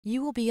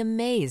You will be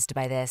amazed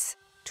by this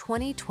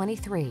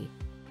 2023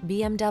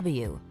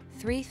 BMW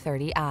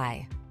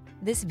 330i.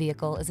 This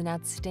vehicle is an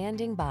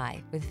outstanding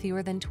buy with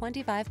fewer than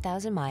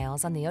 25,000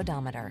 miles on the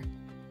odometer.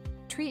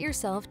 Treat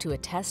yourself to a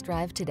test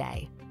drive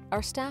today.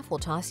 Our staff will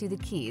toss you the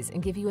keys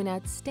and give you an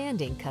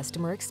outstanding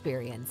customer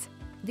experience.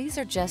 These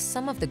are just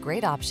some of the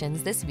great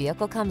options this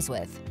vehicle comes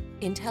with: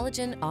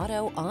 intelligent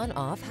auto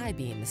on-off high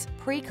beams,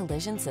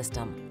 pre-collision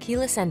system,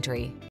 keyless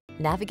entry,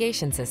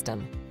 navigation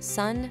system,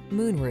 sun,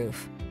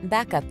 moonroof,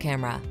 backup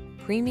camera,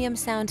 premium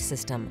sound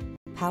system,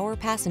 power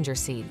passenger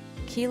seat,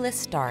 keyless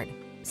start,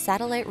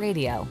 satellite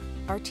radio.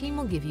 Our team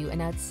will give you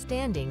an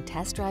outstanding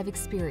test drive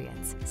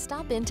experience.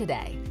 Stop in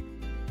today.